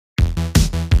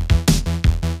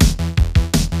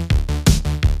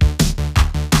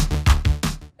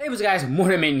what's up guys,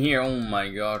 Mortalmen here. Oh my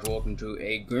gosh, welcome to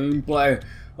a gameplay.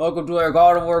 Welcome to a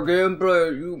God of War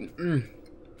gameplay.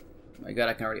 My god,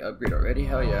 I can already upgrade already?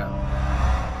 Hell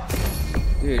yeah.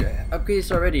 Dude, upgrade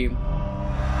this already.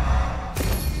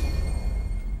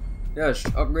 Yes,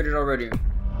 upgraded already.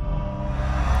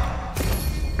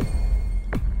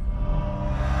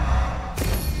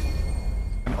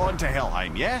 On to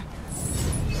Helheim, yeah?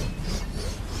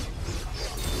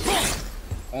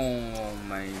 Oh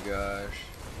my gosh.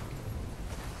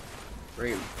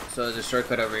 Great. So there's a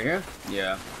shortcut over here?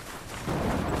 Yeah.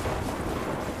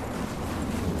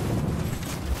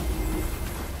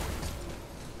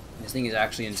 This thing is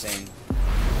actually insane.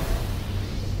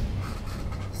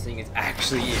 This thing is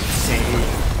actually insane.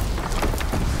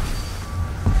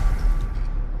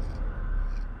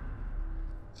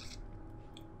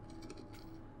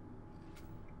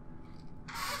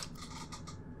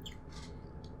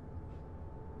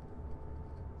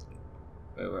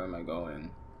 Wait, where am I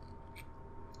going?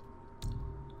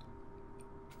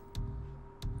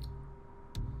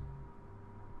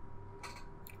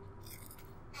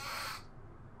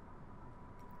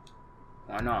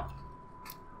 Why not?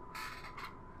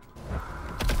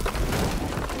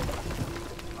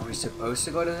 Are we supposed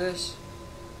to go to this?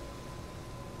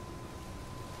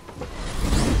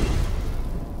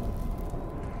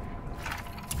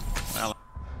 Well,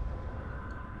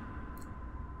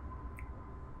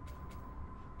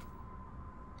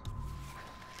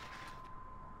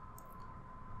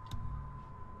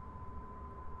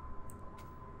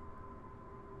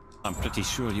 I'm pretty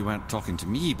sure you weren't talking to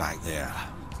me back there.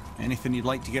 Anything you'd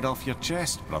like to get off your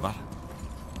chest, brother?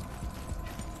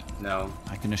 No.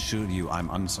 I can assure you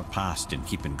I'm unsurpassed in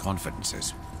keeping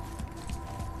confidences.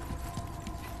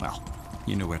 Well,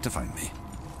 you know where to find me.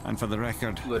 And for the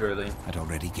record, Literally. I'd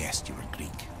already guessed you were Greek.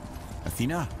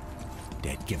 Athena?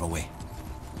 Dead giveaway.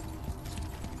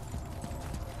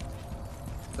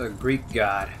 The Greek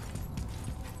god.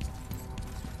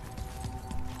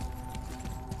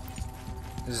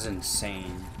 This is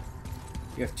insane.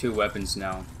 You have two weapons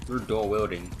now. We're dual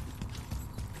wielding.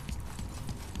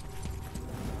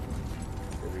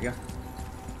 There we go.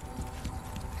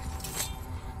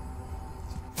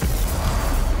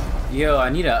 Yo, I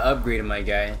need to upgrade my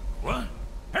guy. What?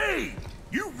 Hey!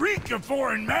 You reek of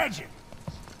foreign magic!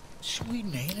 Sweet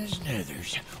Nana's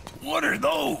nethers. What are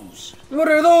those? What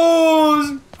are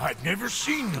those? I've never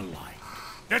seen the like.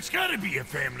 That's gotta be a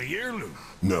family heirloom.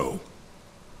 No.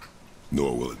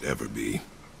 Nor will it ever be.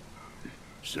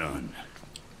 Son,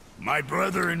 my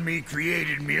brother and me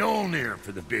created Mjolnir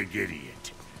for the big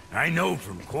idiot. I know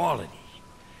from quality.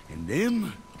 And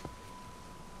them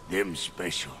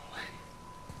special.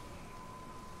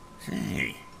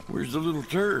 Hey, where's the little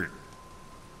turd?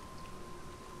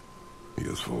 He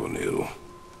has fallen ill.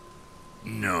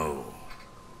 No.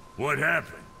 What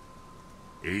happened?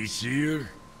 Aesir?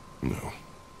 No.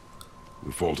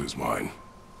 The fault is mine.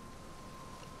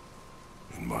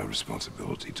 And my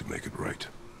responsibility to make it right.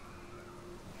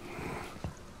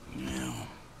 Well,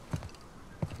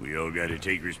 we all gotta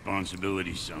take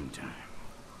responsibility sometime.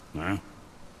 Huh?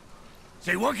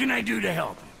 Say, what can I do to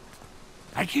help him?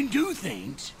 I can do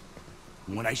things.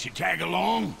 When I should tag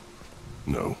along?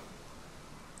 No.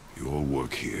 Your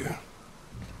work here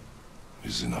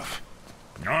is enough.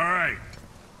 All right.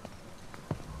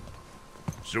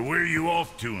 So where are you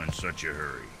off to in such a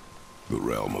hurry? The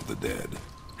realm of the dead.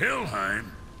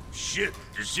 Helheim? Shit,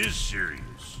 this is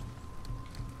serious.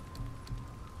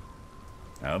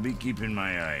 I'll be keeping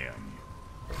my eye on you.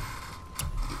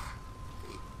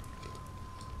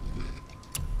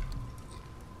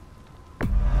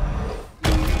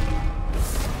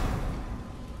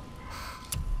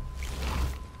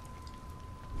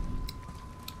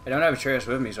 I don't have Atreus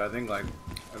with me, so I think like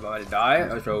if I die,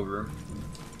 it's over.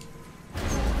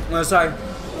 Unless I.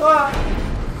 Ah!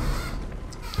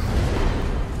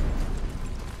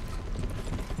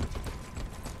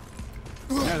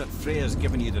 Now that Freya's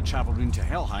given you the travel rune to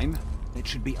Helheim, it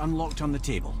should be unlocked on the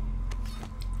table.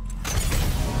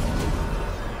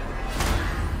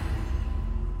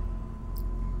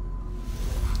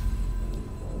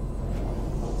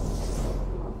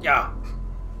 Yeah.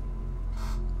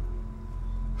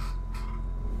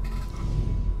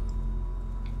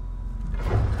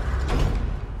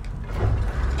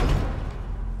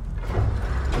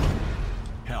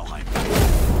 Helheim.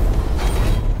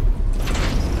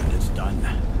 And it's done.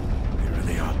 We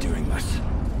really are doing this.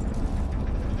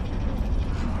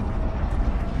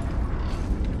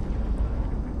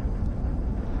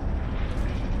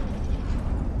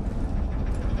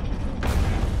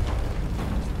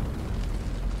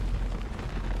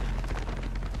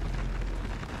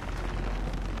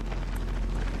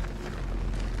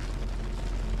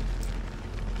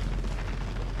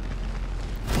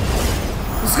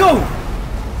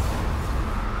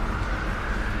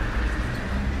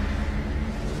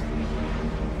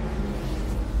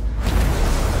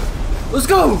 Let's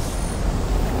go!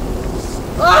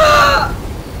 Ah!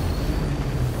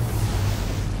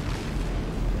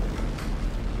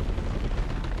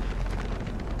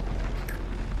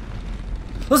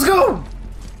 Let's go!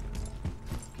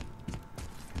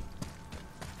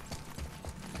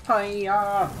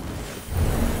 Hiya!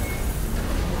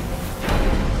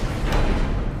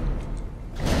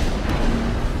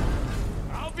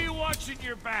 I'll be watching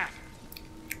your back.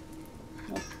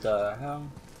 What the hell?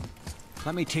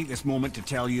 Let me take this moment to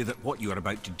tell you that what you are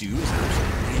about to do is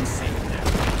absolutely insane now.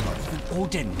 Even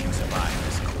Odin can survive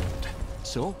this cold.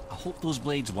 So, I hope those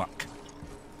blades work.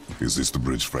 Is this the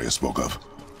bridge Freya spoke of?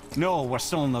 No, we're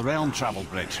still on the realm travel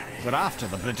bridge. We're after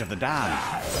the Bridge of the Damned.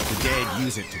 The dead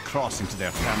use it to cross into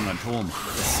their permanent home,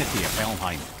 the city of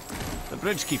Helheim. The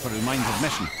bridgekeeper who minds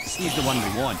admission. He's the one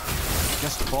we want.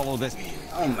 Just follow this.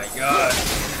 Oh my god.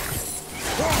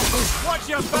 Watch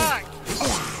your back!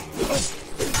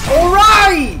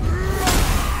 Alright!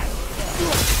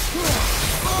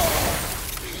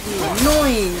 You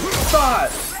annoying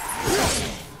thought!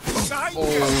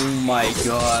 Oh my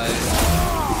god.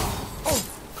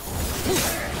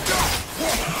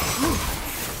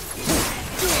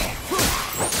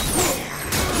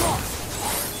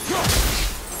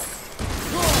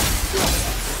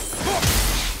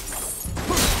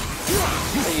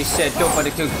 You said don't let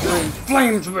it go in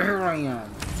flames, but here I am.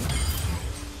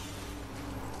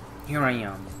 Here I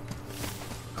am.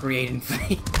 Creating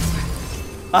flames.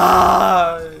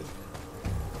 Ah!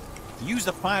 Use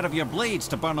the fire of your blades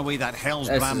to burn away that hell's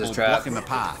This is a bramble trap. blocking the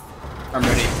path. I'm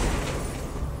ready.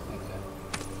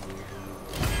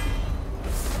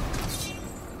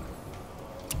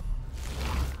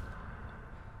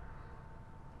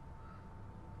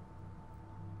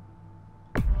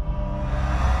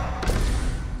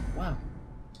 Wow.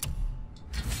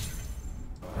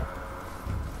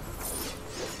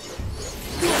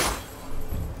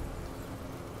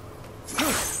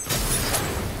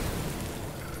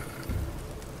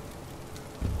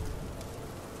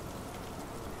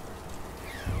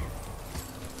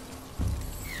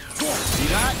 See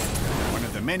that? One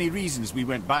of the many reasons we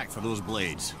went back for those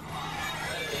blades.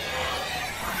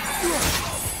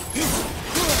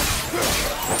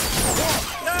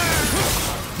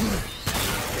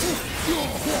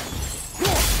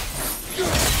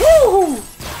 Woo!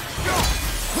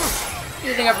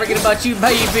 You think I forget about you,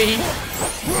 baby?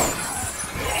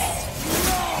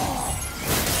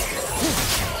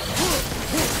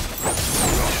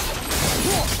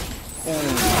 Oh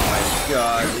my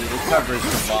god, dude, the cover's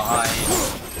from behind.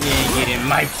 You ain't getting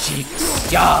my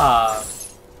cheeks. Yeah.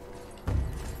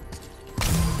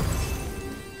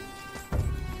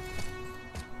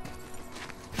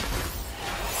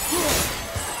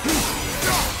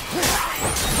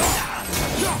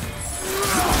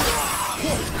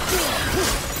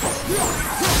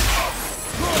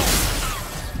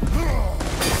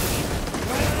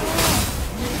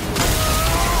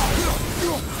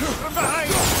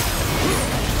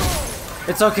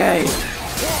 It's okay.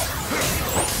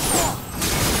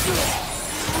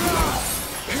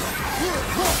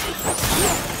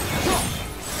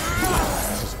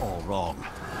 This is all wrong.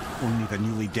 Only the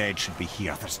newly dead should be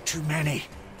here. There's too many.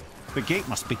 The gate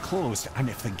must be closed, and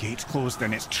if the gate's closed,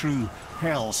 then it's true.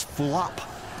 Hell's full up.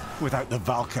 Without the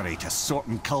Valkyrie to sort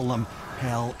and kill them,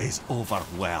 hell is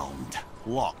overwhelmed.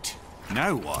 Locked.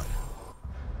 Now what?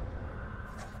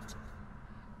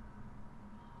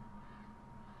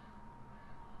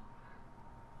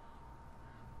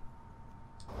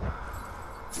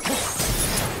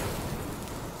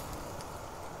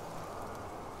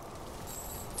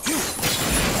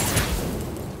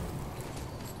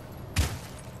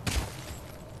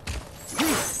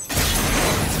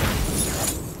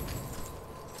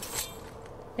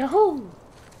 Yahoo!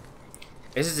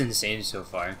 This is insane so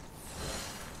far.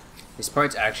 This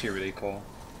part's actually really cool.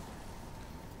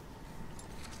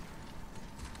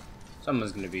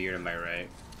 Someone's gonna be here to my right.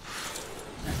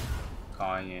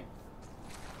 Calling it.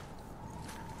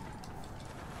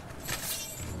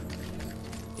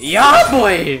 Yeah,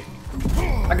 boy!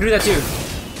 I can do that too.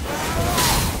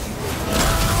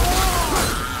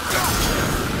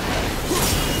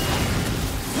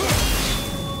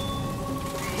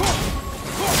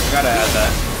 Gotta add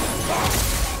that.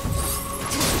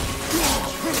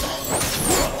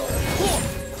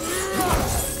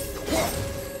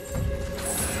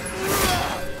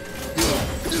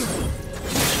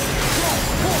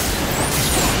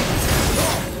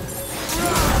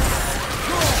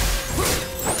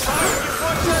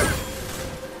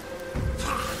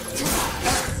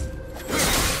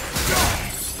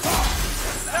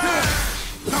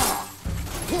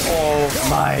 Oh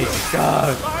my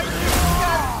god.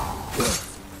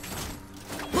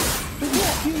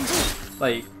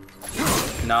 Like,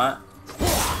 not.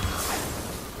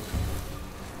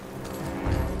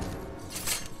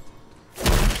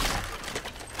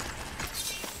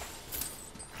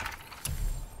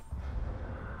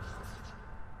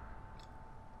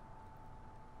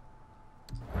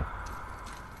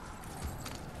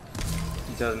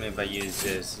 He tells me if I use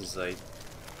this, it's like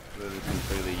really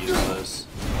completely useless.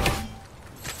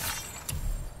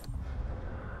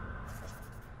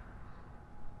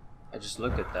 I just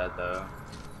look at that though.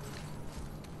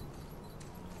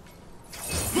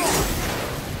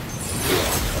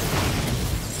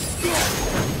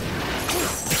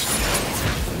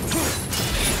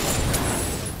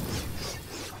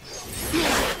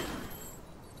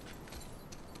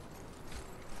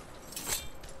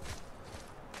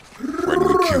 When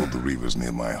we killed the Reavers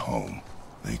near my home,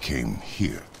 they came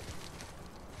here.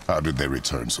 How did they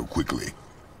return so quickly?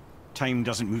 Time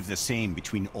doesn't move the same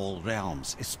between all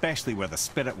realms, especially where the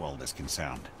spirit world is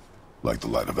concerned. Like the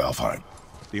light of Alfheim.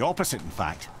 The opposite, in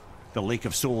fact. The Lake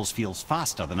of Souls feels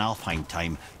faster than Alfheim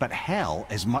time, but Hell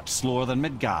is much slower than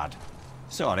Midgard.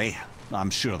 Sorry,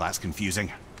 I'm sure that's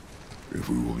confusing. If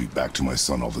we will be back to my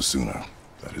son all the sooner,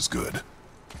 that is good.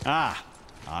 Ah,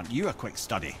 aren't you a quick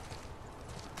study?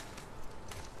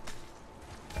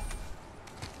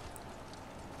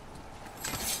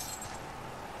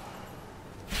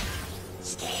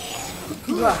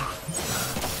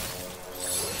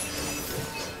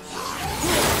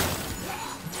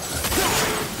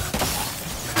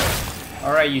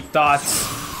 Alright, you thoughts.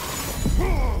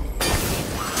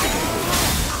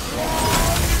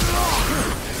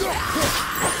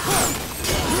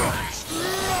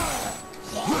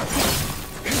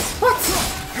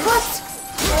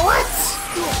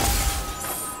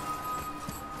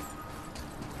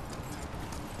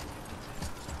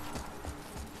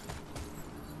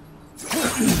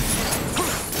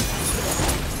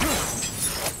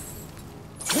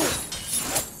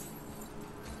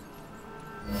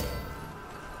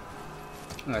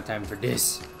 I don't have time for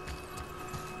this.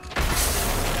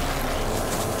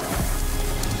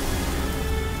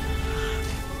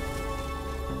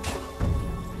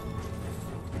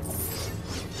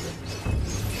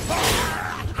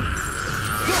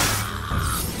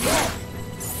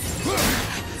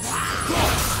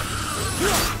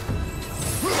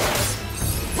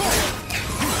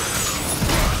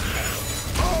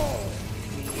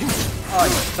 Oh,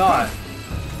 you thought.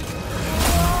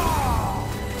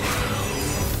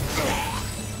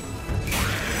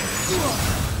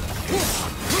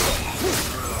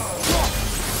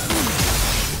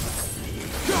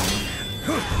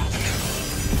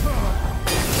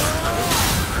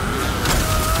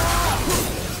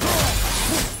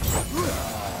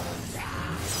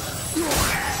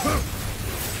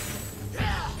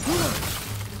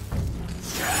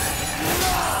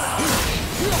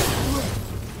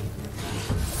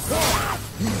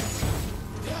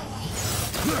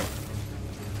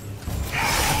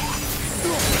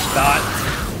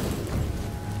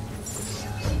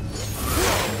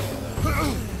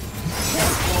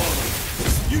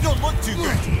 You don't look too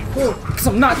good. Because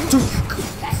I'm not too.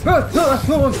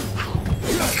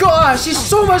 Gosh, there's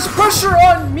so much pressure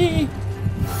on me.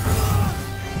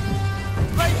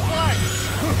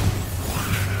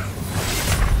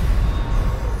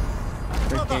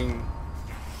 Freaking.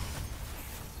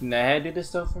 Can the head do this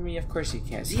stuff for me? Of course he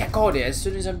can. See, I called it. As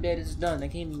soon as I'm dead, it's done. I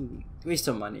can't even waste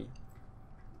some money.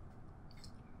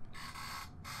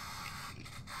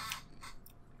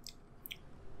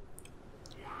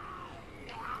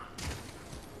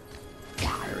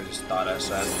 I just thought I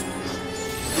said.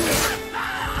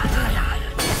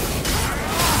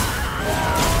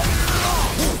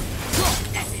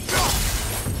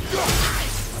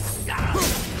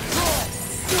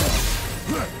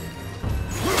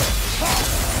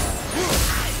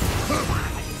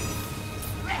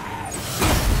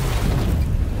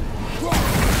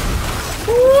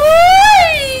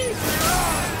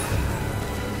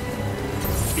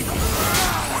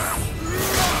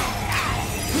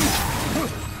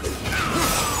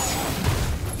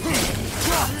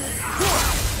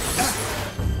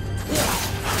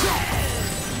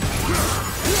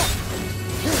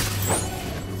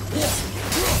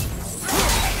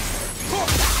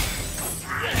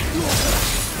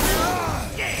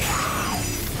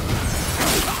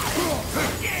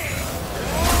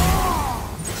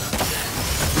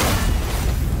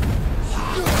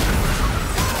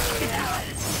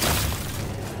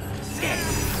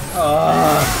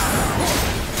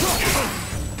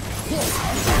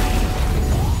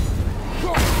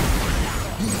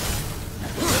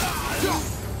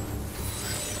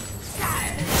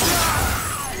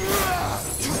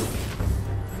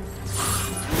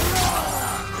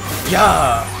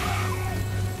 Yeah!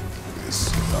 This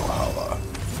Valhalla.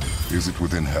 Is it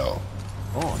within hell?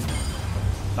 Oh, no.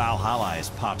 Valhalla is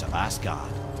part of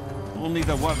Asgard. Only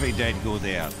the worthy dead go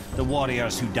there, the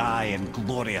warriors who die in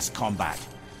glorious combat.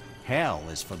 Hell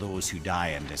is for those who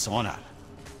die in dishonor.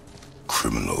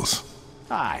 Criminals.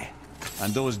 Aye,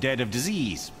 and those dead of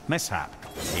disease, mishap,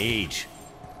 age.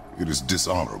 It is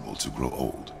dishonorable to grow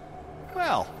old.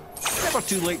 Well, never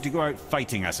too late to go out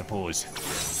fighting, I suppose.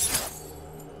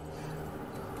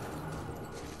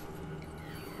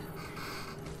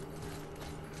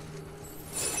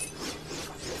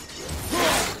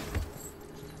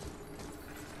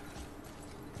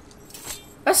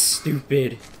 That's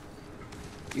stupid.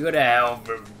 You go to hell,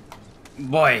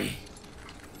 boy.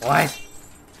 What?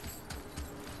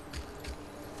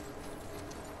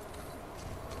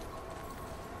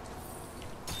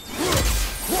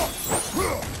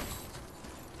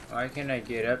 Why can't I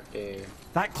get up there?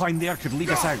 That climb there could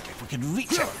lead us out if we could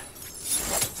reach it.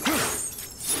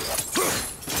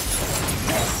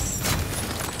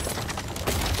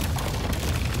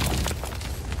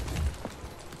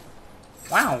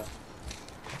 Wow.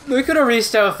 We could have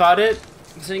reached out without it,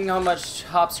 seeing how much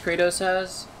hops Kratos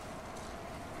has.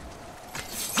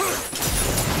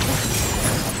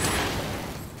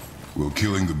 Will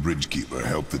killing the Bridgekeeper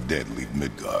help the dead leave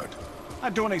Midgard?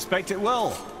 I don't expect it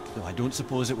will, though I don't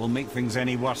suppose it will make things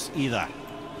any worse either.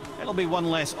 It'll be one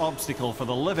less obstacle for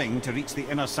the living to reach the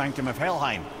inner sanctum of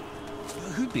Helheim.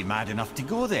 Who'd be mad enough to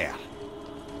go there?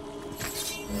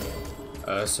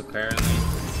 Us, apparently.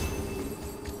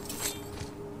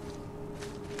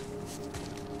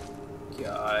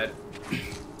 God.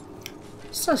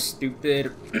 So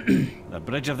stupid. The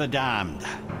Bridge of the Damned.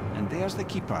 And there's the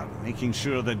Keeper, making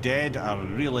sure the dead are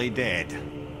really dead.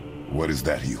 What is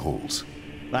that he holds?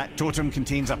 That totem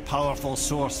contains a powerful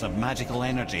source of magical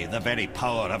energy, the very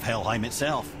power of Helheim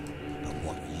itself. But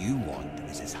what you want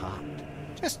is his heart.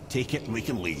 Just take it and we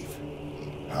can leave.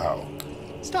 How?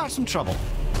 Start some trouble.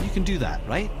 You can do that,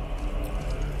 right?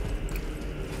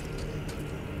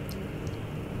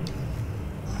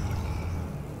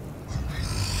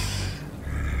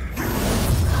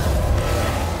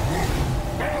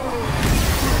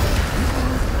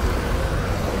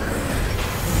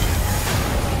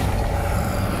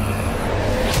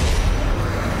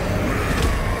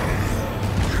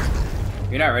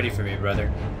 You're not ready for me, brother.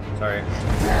 Sorry.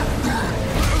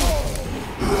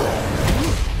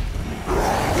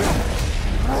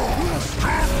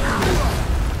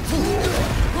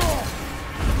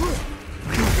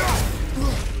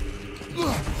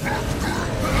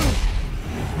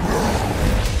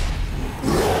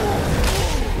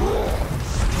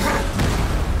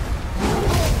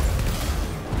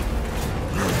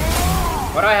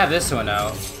 Why do I have this one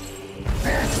out?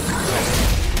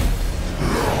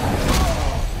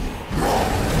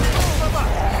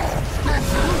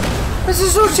 This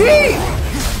is so cheap!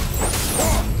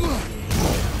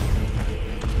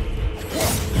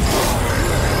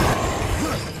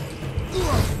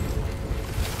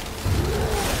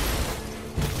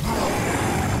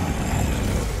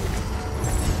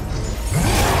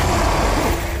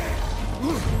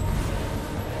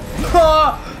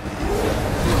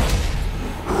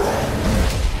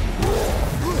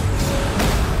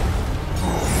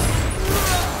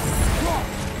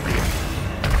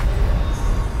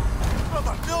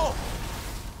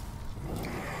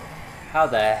 How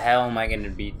the hell am I gonna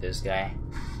beat this guy?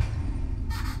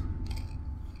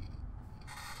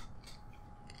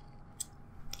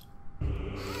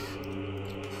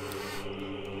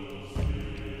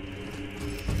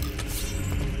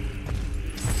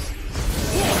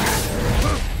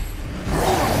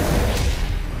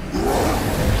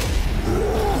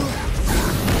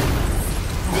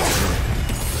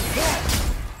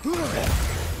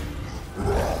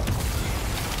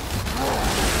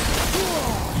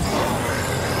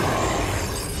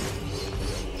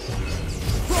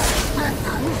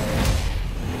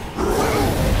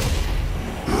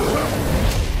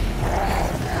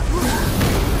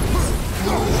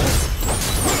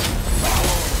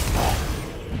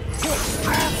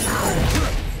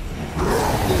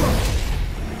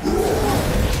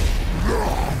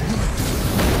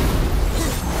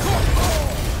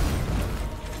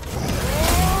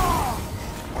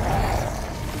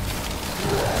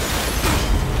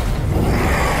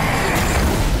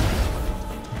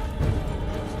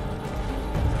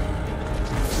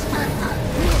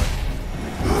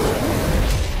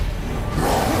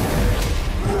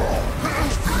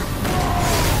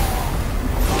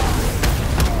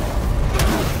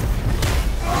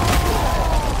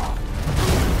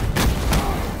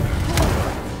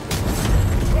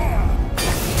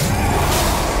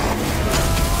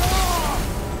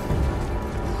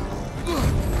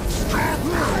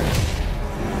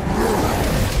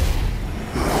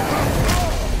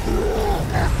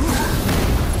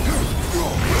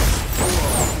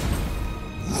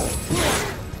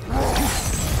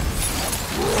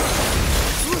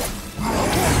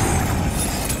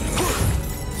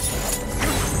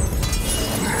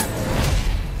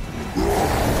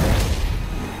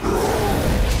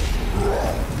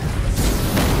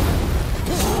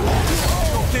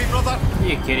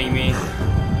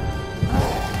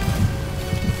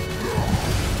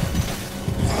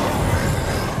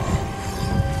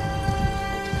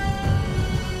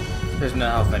 no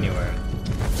health anywhere.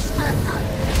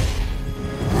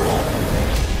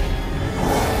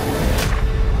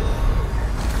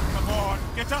 Come on,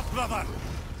 get up, brother!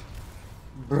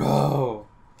 Bro.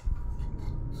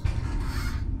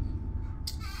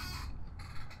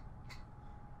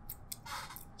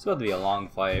 It's about to be a long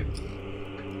fight.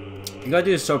 You gotta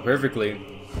do this so perfectly.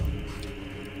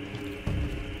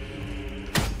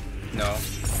 No.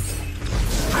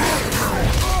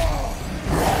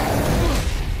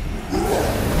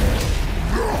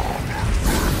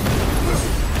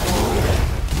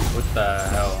 What the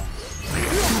hell?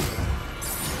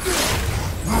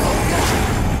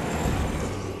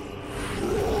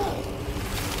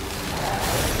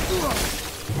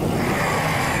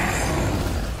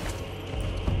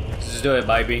 Just do it,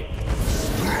 baby.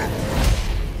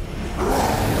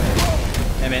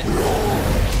 Damn it.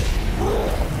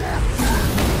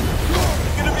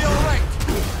 Gonna be alright!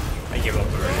 I give up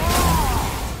already.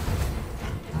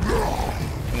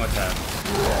 One more time.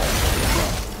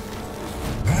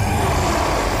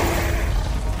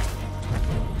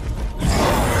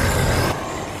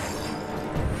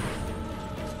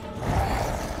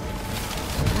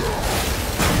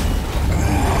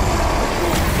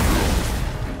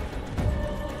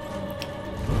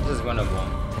 This is winnable.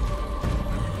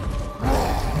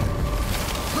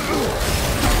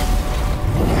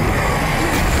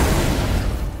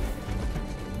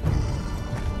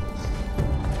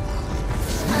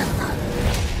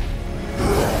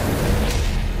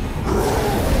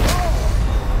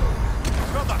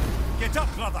 Brother! Get up,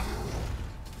 brother!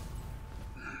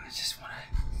 I just wanna...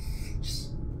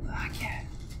 I can't.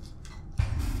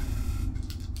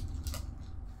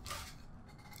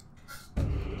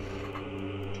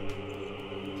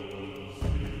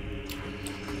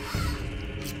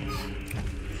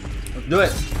 Let's do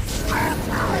it.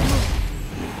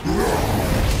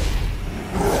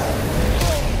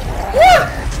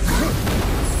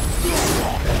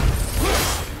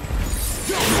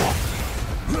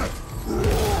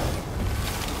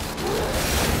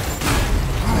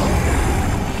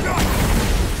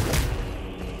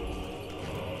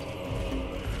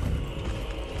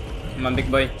 Come on,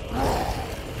 big boy.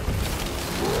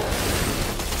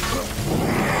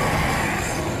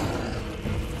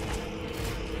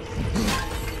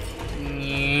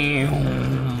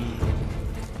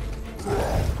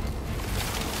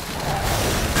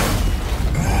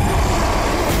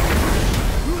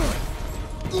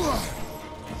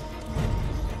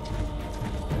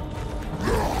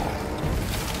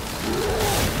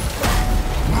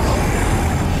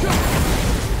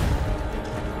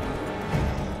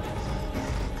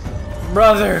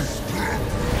 Brother!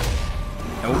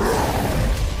 Nope.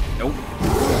 Nope.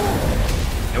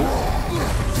 Nope.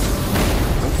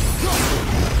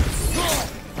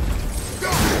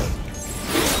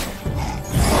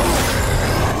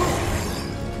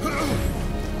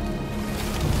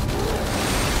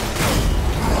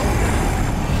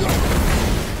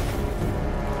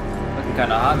 Looking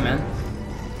kinda hot, man.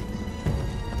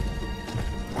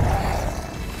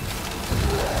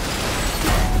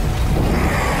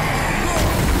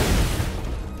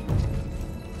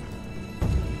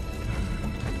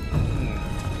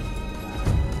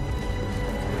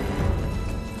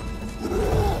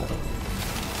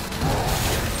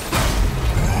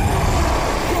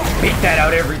 Beat that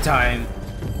out every time.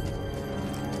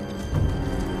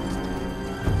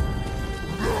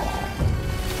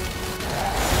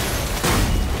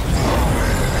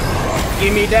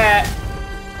 Give me that.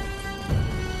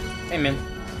 Hey man.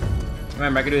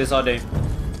 Remember, I can do this all day.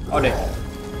 All day.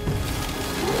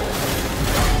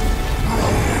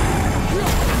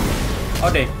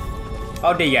 All day.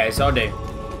 All day, guys. All day.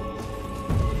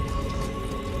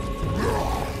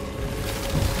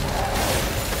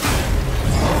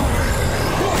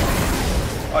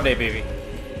 All day, baby.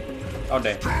 All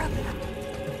day.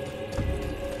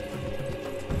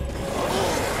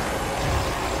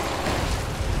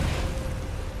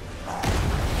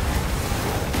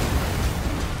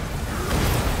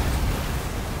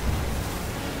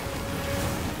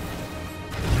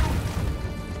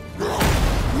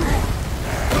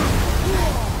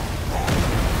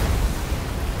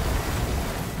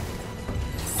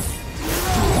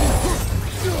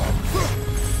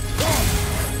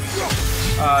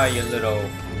 Ah, you little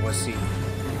wussy.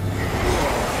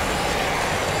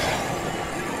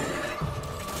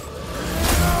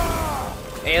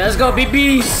 Hey, let's go,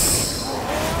 BBs!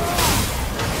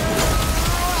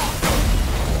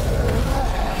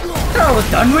 They're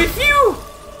almost done with you!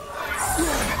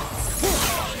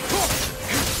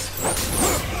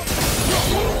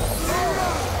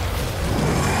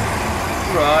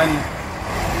 Run.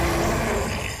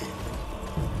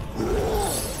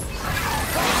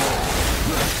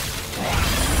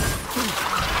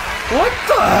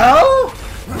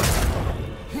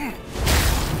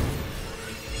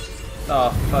 Oh,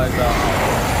 fuck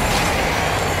off.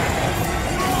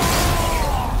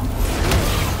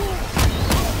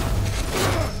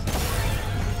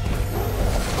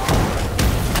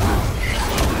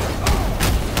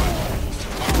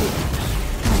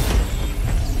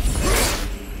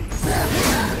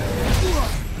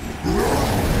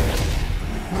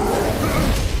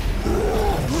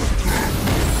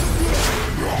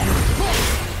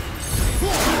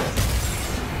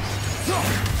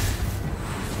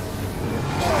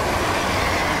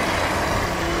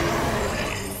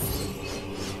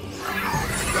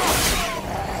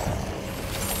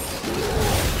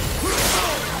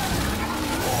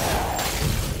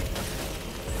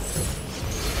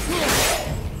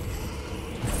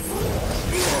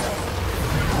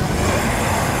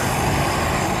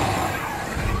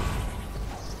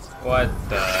 What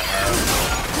the hell?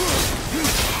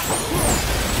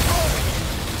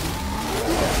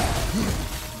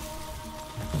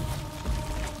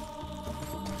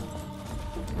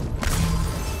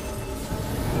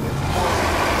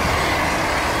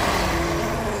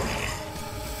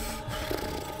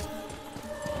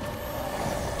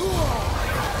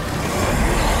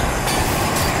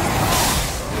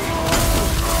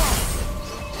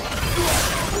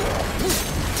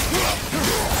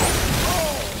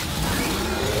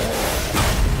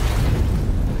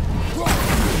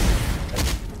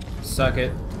 Suck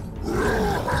it.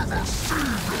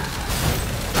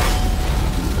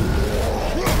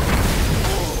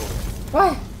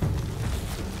 What?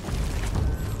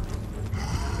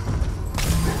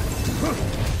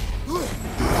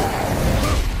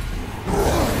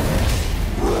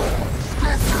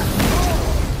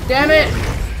 Damn it!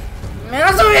 Man,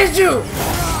 that's what hit you!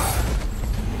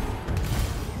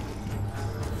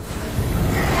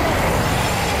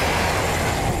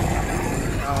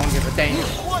 I don't give a damn.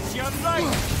 What's your right?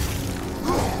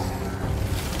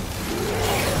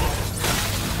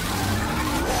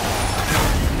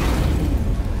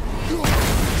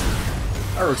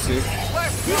 I receive.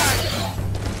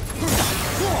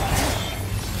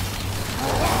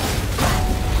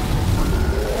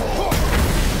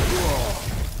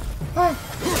 What?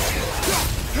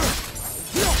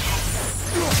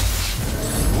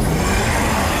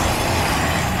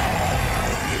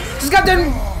 Just got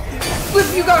done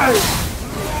with you guys!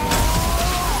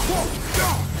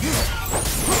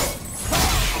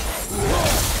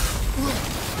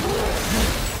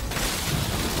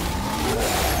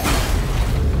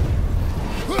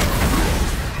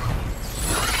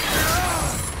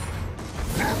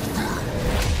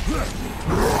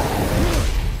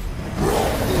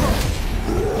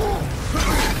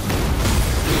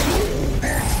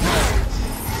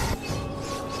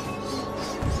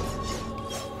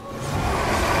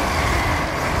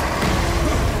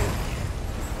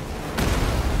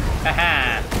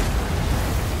 Haha.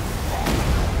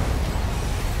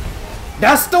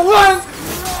 That's the one!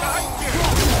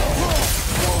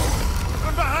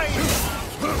 I'm behind.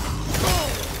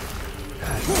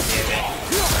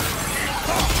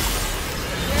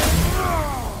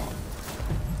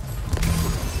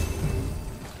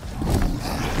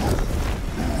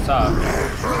 Stop.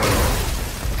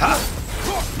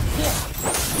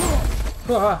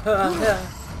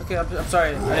 Okay, I'm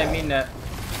sorry. I didn't mean that.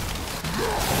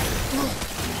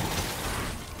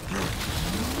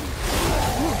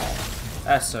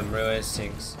 That's some real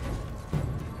instincts.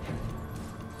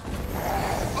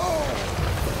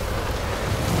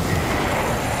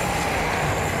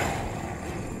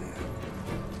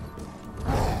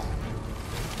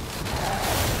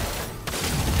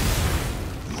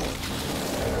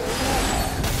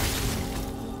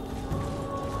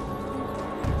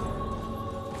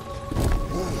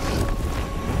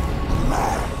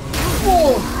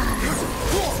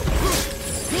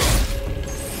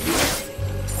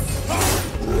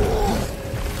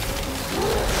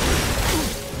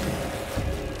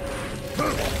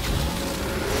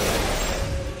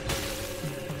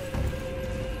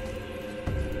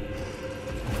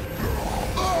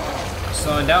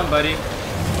 Slowing down, buddy.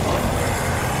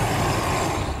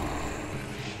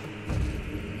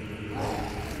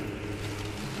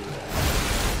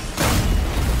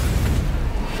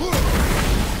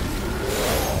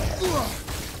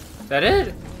 That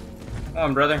it? Come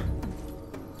on, brother.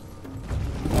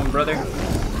 Come on, brother.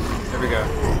 There we go.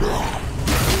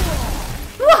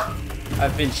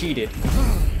 I've been cheated.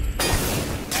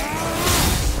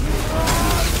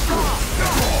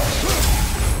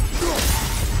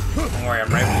 Don't worry, I'm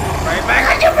right back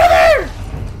at you, brother!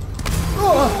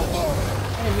 Oh,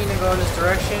 I didn't mean to go in this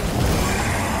direction.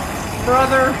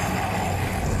 Brother!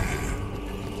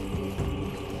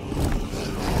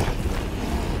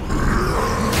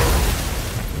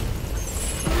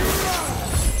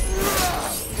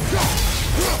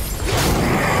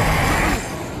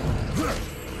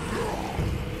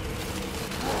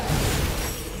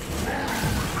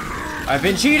 I've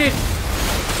been cheated!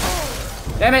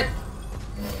 Damn it!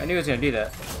 I knew he was gonna do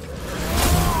that.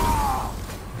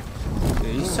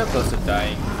 Dude, he's so close to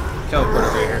dying. Teleport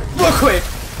over here. Real quick!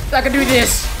 I can do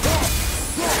this!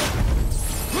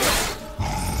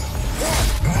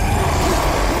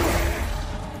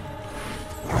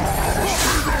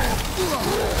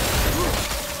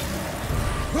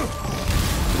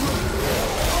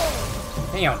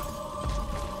 Damn.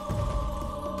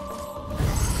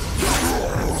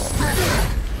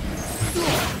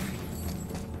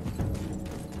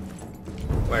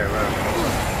 Where?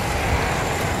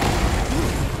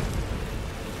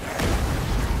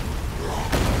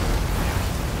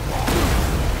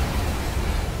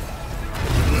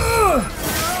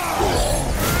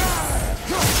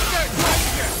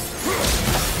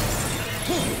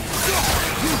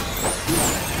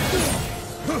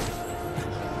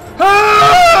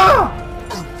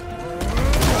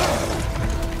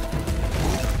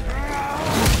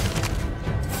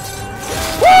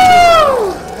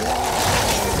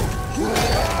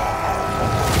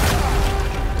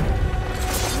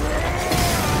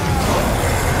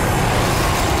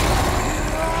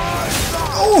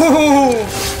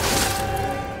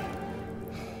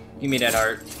 Give me that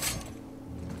heart.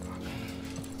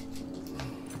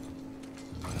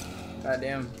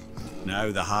 Goddamn.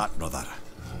 Now the heart, brother.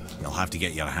 You'll have to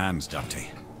get your hands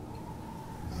dirty.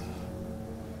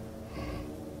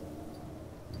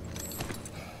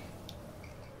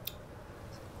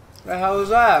 The hell is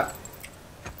that?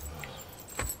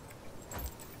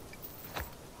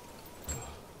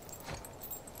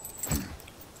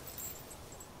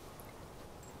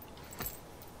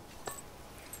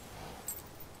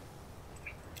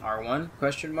 R1?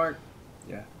 Question mark?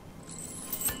 Yeah.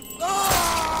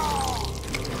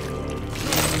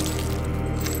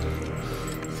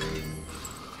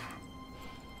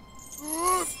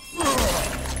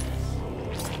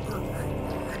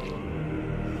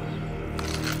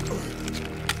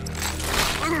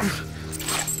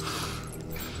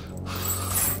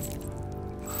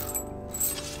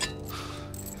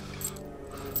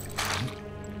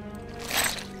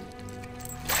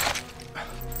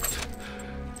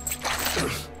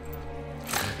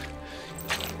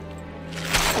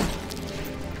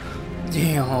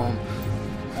 Damn.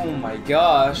 Oh my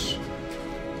gosh.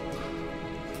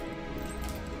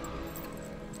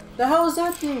 The hell is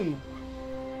that thing?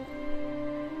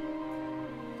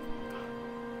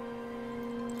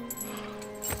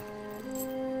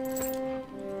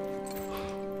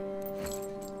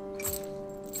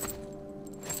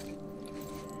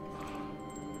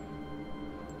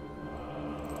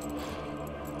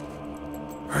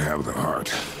 I have the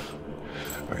heart.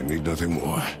 I need nothing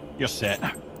more. You're set.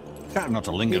 Better not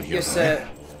to linger here. You're set.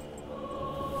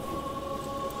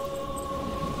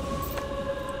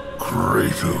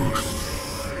 Kratos.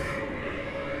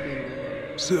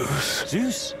 Zeus.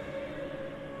 Zeus?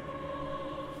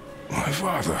 My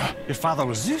father. Your father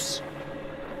was Zeus?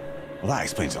 Well, that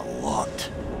explains a lot.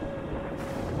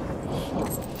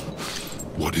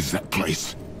 What is that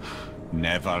place?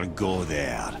 Never go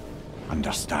there.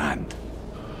 Understand?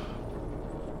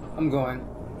 I'm going.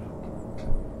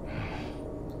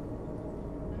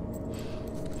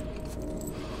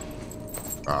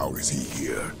 How is he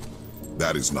here?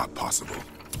 That is not possible.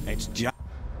 It's just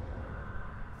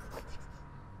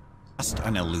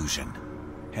an illusion.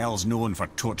 Hell's known for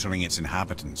torturing its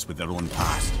inhabitants with their own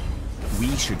past.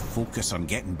 We should focus on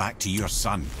getting back to your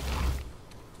son.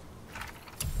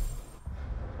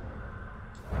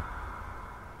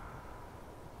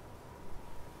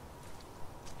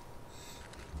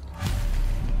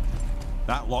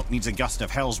 That lock needs a gust of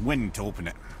Hell's wind to open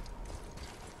it.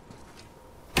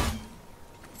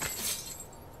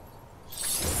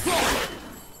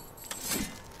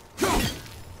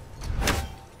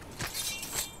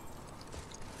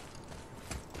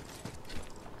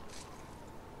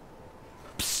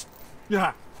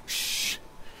 Yeah. Shh.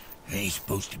 I ain't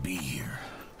supposed to be here.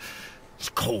 It's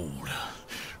cold.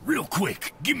 Real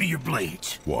quick, give me your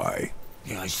blades. Why?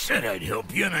 Yeah, I said I'd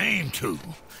help you, and I aim to.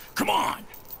 Come on.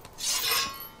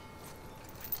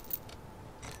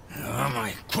 My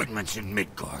equipment's in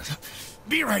Midgard.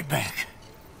 Be right back.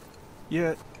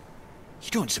 You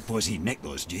don't suppose he nicked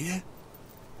those, do you?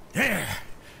 There.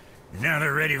 Now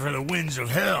they're ready for the winds of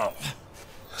hell.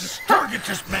 Just target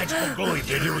this magical glowy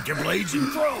bit here with your blades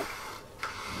and throw.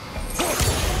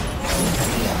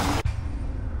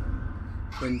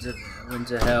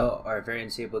 Winds of hell are very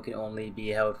unstable, can only be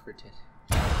held for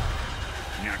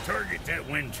Now target that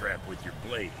wind trap with your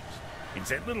blades. It's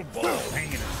that little ball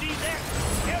hanging. See that?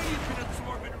 Now you can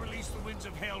absorb and release the winds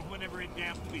of hell whenever it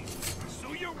damn pleases.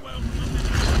 So you're welcome.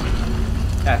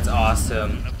 That's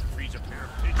awesome.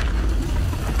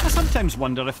 I sometimes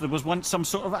wonder if there was once some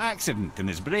sort of accident in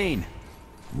his brain.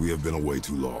 We have been away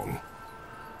too long.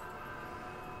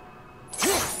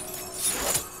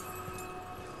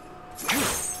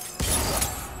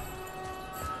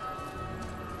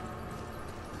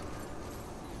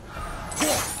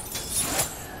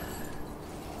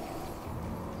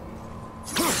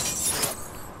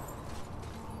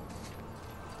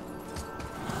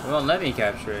 It won't let me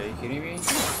capture it. Are you kidding me?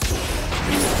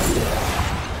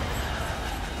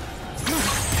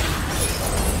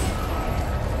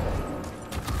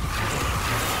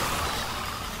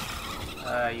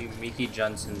 You Mickey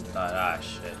Johnson thought, ah,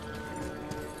 shit.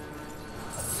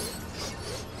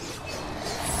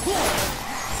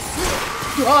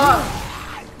 Ah!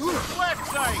 Left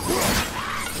side!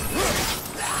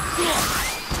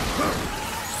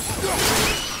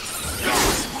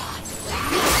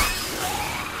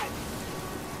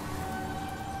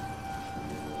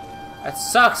 That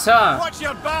sucks, huh? Watch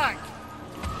your back!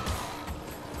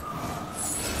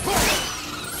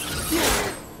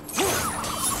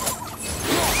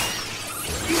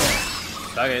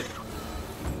 Suck it.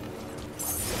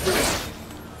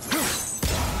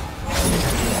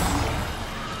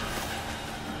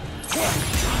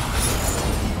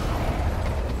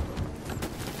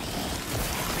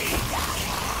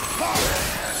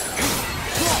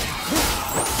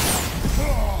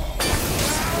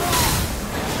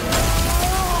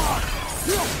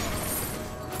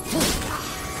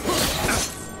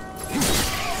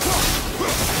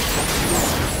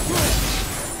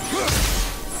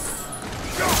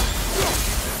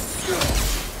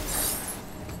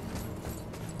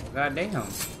 God damn.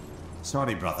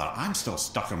 Sorry, brother. I'm still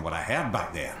stuck on what I heard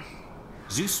back there.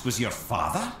 Zeus was your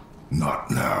father? Not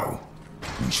now.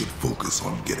 We should focus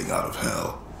on getting out of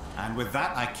hell. And with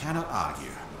that, I cannot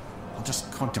argue. I'll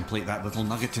just contemplate that little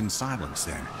nugget in silence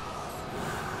then.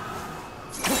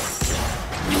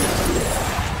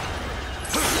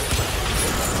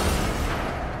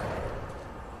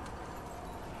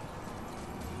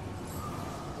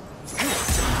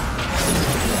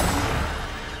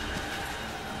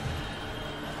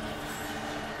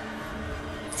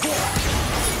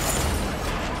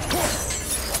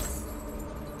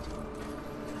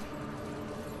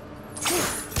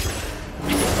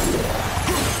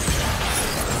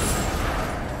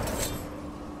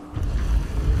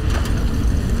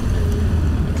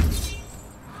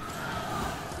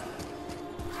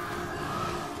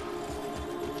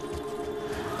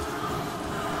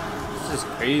 This is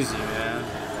crazy, man.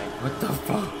 Like, what the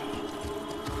fuck?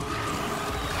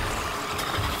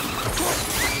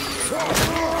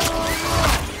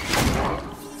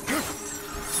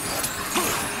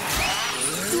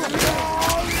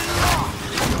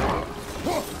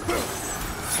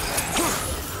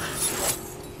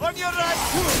 On your right!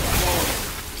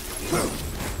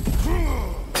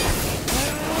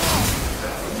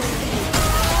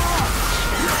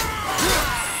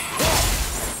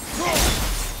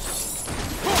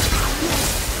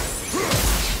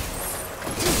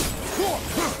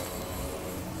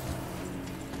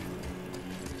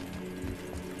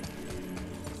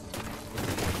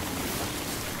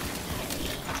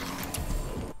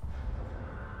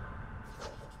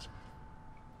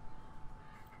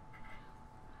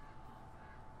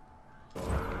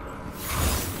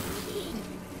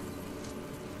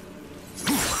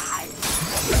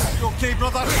 Okay,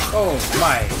 brother. Oh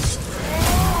my.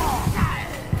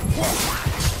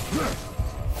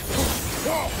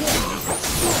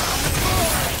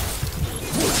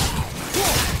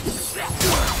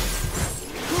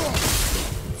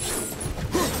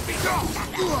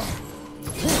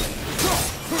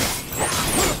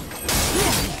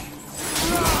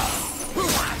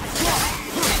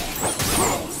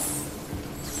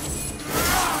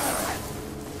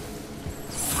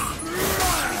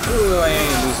 Ooh, I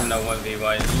ain't losing no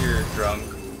 1v1. You're drunk.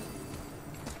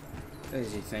 What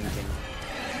is he thinking?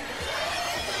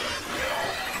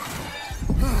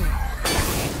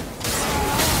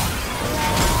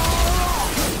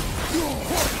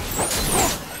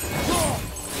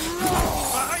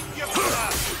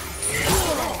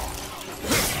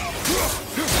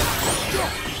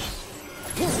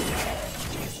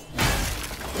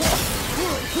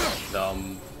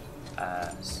 Dumb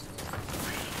ass.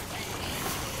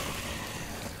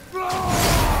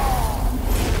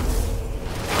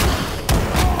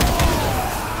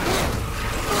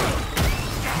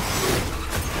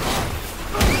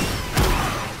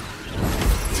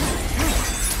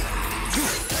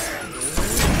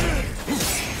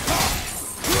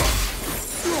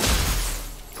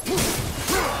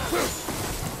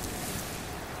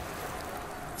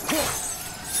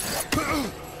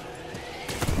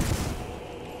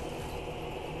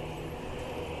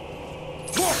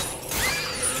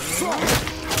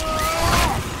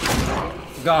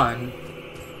 Gone.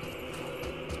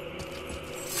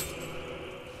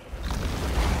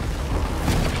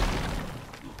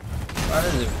 What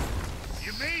is it?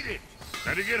 You made it!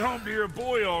 Better get home to your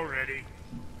boy already.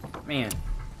 Man.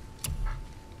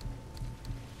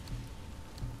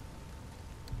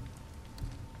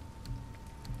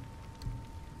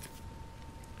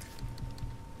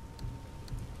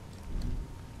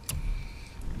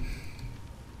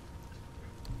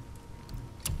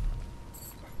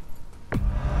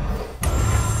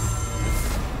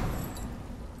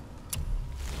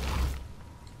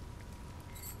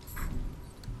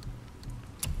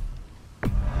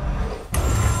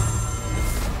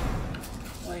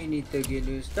 You need to get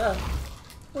new stuff.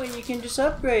 Well, you can just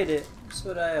upgrade it. That's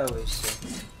what I always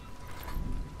say.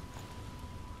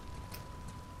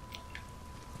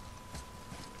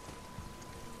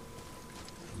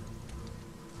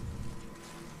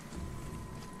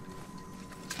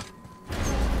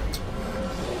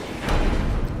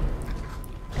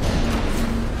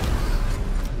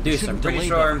 Dude, I'm pretty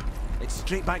sure it's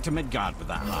straight back to Midgard with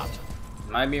that heart.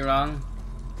 Might be wrong,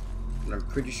 but I'm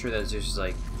pretty sure that's just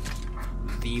like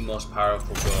the most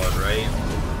powerful god, right?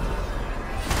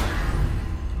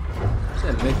 I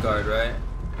said Midgard, right?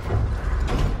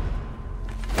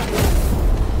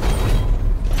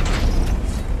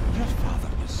 Your father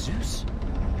was Zeus?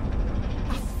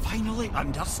 I finally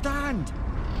understand.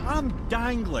 I'm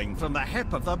dangling from the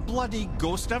hip of the bloody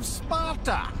ghost of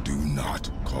Sparta. Do not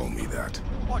call me that.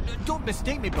 What, don't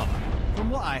mistake me, brother.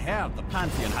 From what I heard, the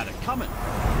Pantheon had it coming.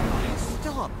 It's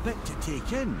still a bit to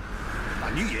take in. I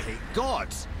knew you hate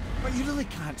gods, but you really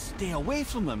can't stay away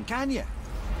from them, can you?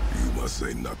 You must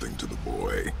say nothing to the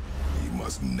boy. He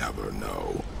must never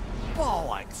know.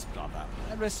 Bollocks, brother.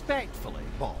 Respectfully,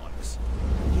 bollocks.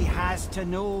 He has to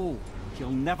know. He'll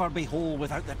never be whole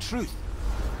without the truth.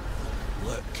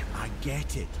 Look, I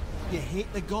get it. You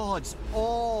hate the gods,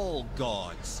 all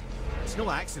gods. It's no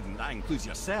accident that includes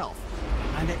yourself.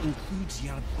 And it includes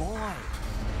your boy.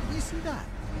 You see that?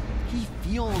 He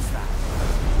feels that.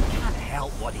 He can't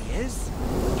help what he is.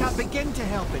 He can't begin to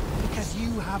help it because you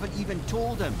haven't even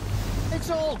told him. It's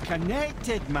all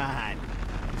connected, man.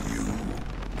 You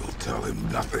will tell him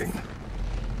nothing.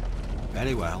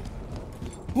 Very well.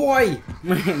 Boy!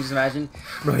 Just imagine.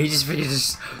 Bro, he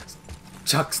just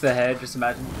chucks the head, just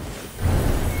imagine.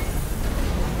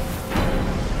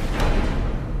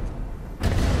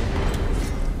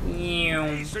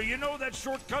 Hey, so you know that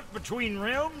shortcut between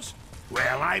realms?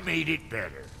 Well, I made it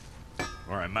better.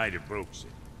 Or I might have broke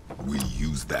it. We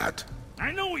use that.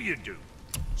 I know you do.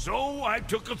 So I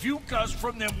took a few cuss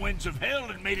from them winds of hell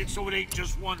and made it so it ain't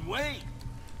just one way.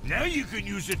 Now you can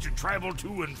use it to travel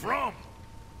to and from.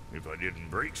 If I didn't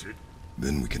breaks it.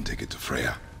 Then we can take it to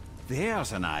Freya.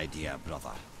 There's an idea,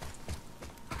 brother.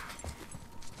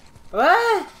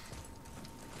 What?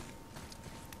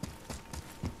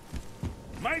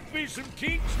 Might be some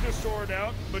kinks to sort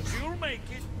out, but you'll make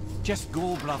it. Just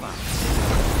go, brother.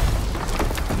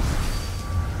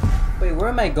 Wait, where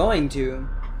am I going to?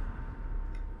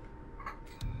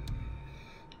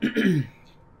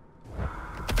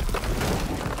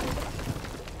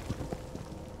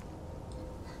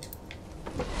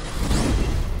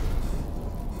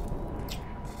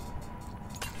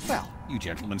 Well, you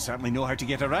gentlemen certainly know how to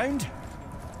get around.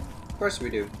 Of course we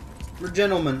do. We're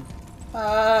gentlemen.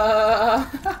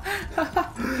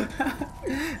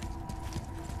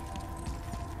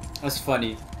 That's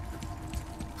funny.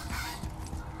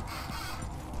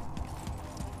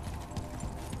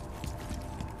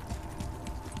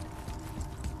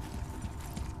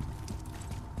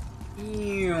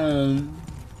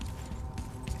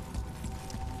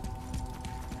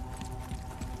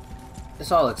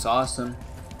 This all looks awesome,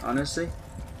 honestly.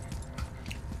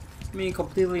 Being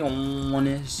completely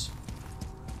honest.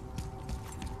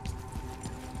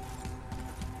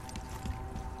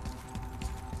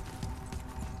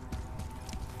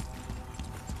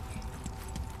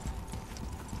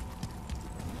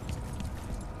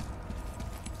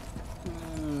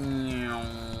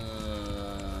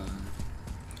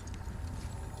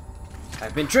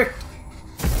 I've been tricked.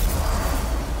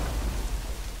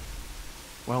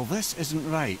 Well, this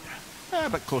isn't right.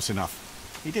 But close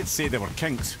enough. He did say there were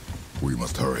kinks. We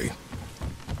must hurry.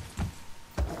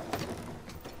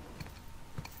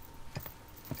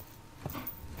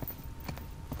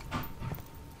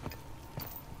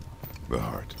 The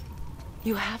heart.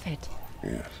 You have it.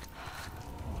 Yes.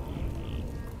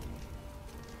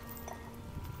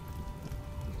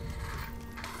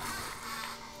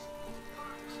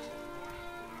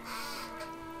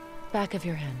 Back of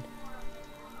your hand.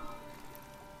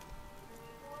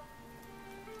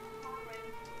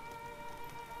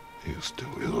 He is still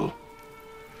ill.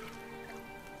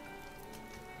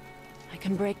 I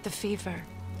can break the fever.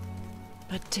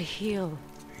 But to heal...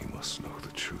 He must know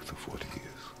the truth of what he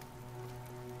is.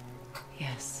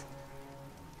 Yes.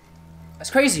 That's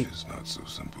crazy. It's not so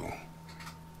simple.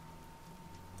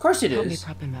 Of course it Help me is.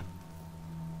 prop him up.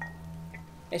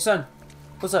 Hey son,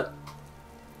 what's up?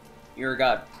 You're a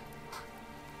god.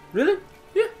 Really?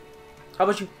 Yeah. How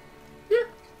about you? Yeah.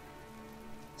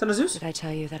 Son of Zeus? Did I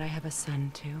tell you that I have a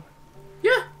son too?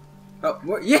 Yeah. Oh,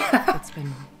 what? Yeah. It's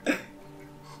been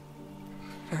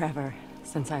forever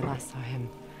since I last saw him.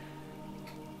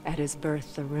 At his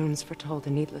birth, the runes foretold a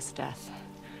needless death.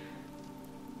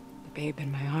 The babe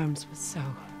in my arms was so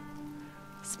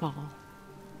small,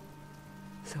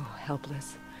 so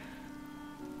helpless.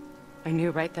 I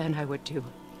knew right then I would do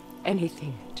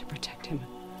anything to protect him,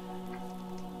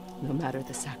 no matter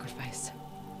the sacrifice.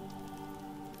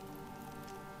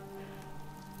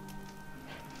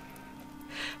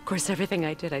 Of course, everything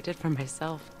I did for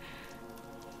myself.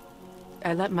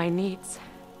 I let my needs,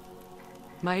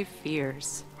 my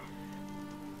fears,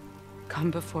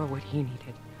 come before what he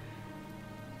needed.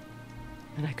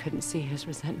 And I couldn't see his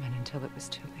resentment until it was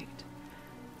too late.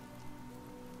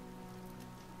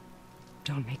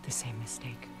 Don't make the same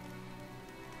mistake.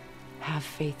 Have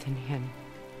faith in him.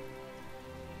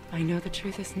 I know the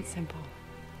truth isn't simple,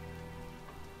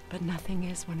 but nothing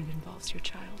is when it involves your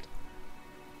child.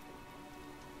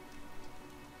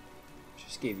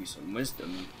 Just gave you some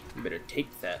wisdom. You better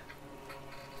take that.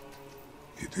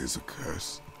 It is a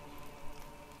curse.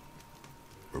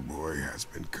 The boy has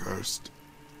been cursed.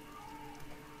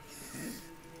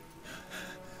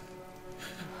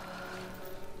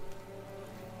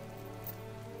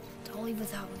 Don't leave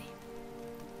without me.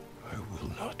 I will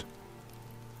not.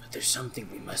 But there's something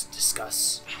we must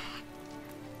discuss.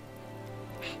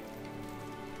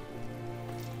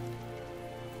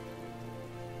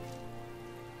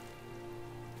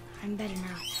 I'm better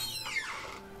now.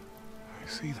 I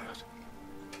see that.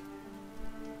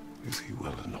 Is he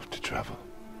well enough to travel?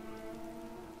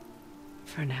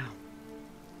 For now.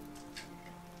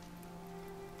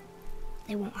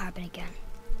 It won't happen again.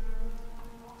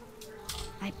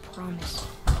 I promise.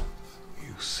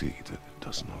 You see that it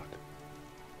does not.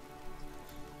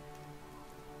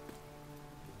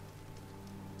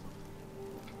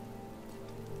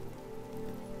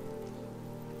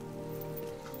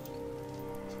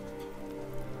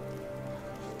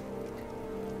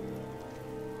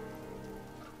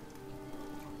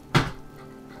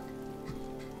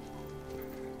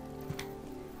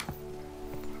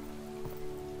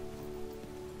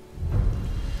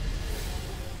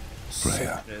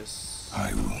 Freya, Sickness.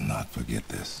 I will not forget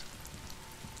this.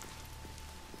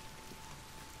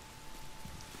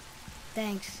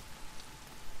 Thanks.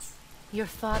 Your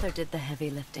father did the heavy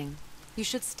lifting. You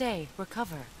should stay,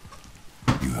 recover.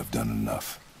 You have done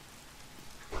enough.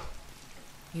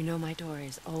 You know my door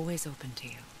is always open to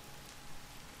you.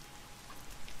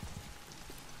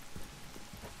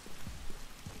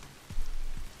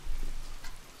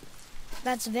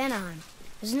 That's Vanaheim,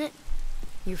 isn't it?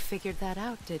 You figured that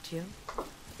out, did you?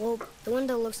 Well, the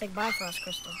window looks like Bifrost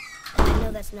crystal. I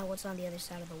know that's not what's on the other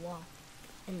side of the wall.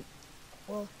 And,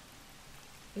 well,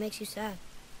 it makes you sad.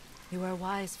 You are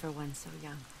wise for one so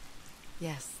young.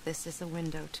 Yes, this is a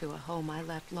window to a home I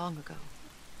left long ago.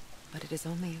 But it is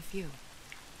only a view.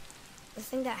 The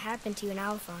thing that happened to you in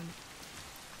Alfheim.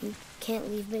 You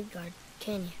can't leave Midgard,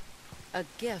 can you? A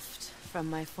gift from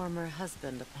my former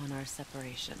husband upon our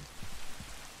separation.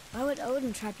 Why would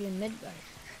Odin trap you in Midgard?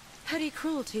 Petty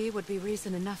cruelty would be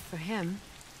reason enough for him.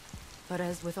 But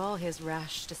as with all his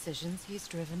rash decisions, he's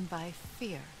driven by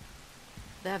fear.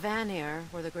 The Vanir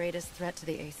were the greatest threat to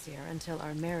the Aesir until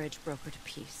our marriage brokered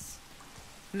peace.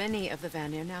 Many of the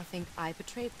Vanir now think I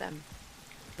betrayed them.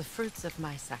 The fruits of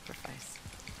my sacrifice.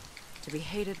 To be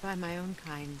hated by my own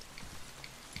kind.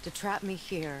 To trap me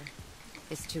here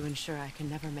is to ensure I can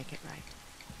never make it right.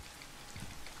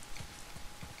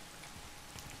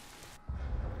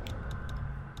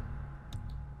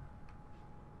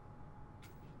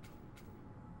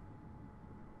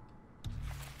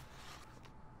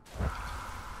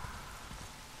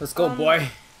 Let's go, boy.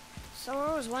 So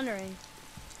I was wondering,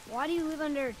 why do you live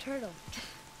under a turtle?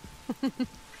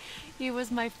 He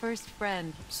was my first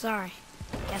friend. Sorry,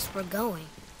 guess we're going.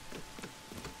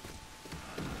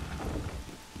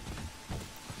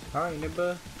 Hi,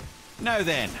 neighbor. Now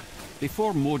then,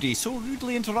 before Modi so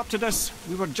rudely interrupted us,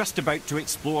 we were just about to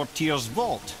explore Tyr's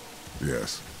vault.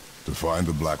 Yes, to find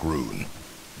the Black Rune.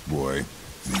 Boy,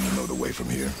 do you know the way from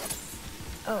here?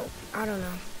 Oh, I don't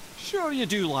know. Sure you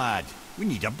do, lad. We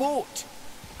need a boat.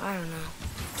 I don't know.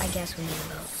 I guess we need a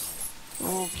boat.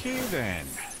 Okay then.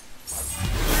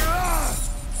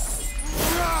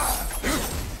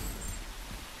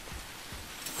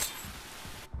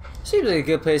 Seems like a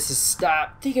good place to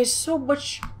stop. Thank you guys so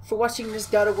much for watching this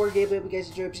God of War gameplay. If you guys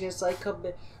enjoyed, please like,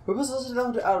 comment, or listen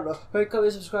down to, I don't know. Like,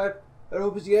 comment, subscribe. I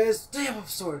hope you guys stay up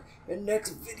sword in the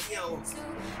next video.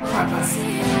 Bye bye.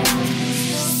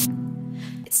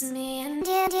 It's me and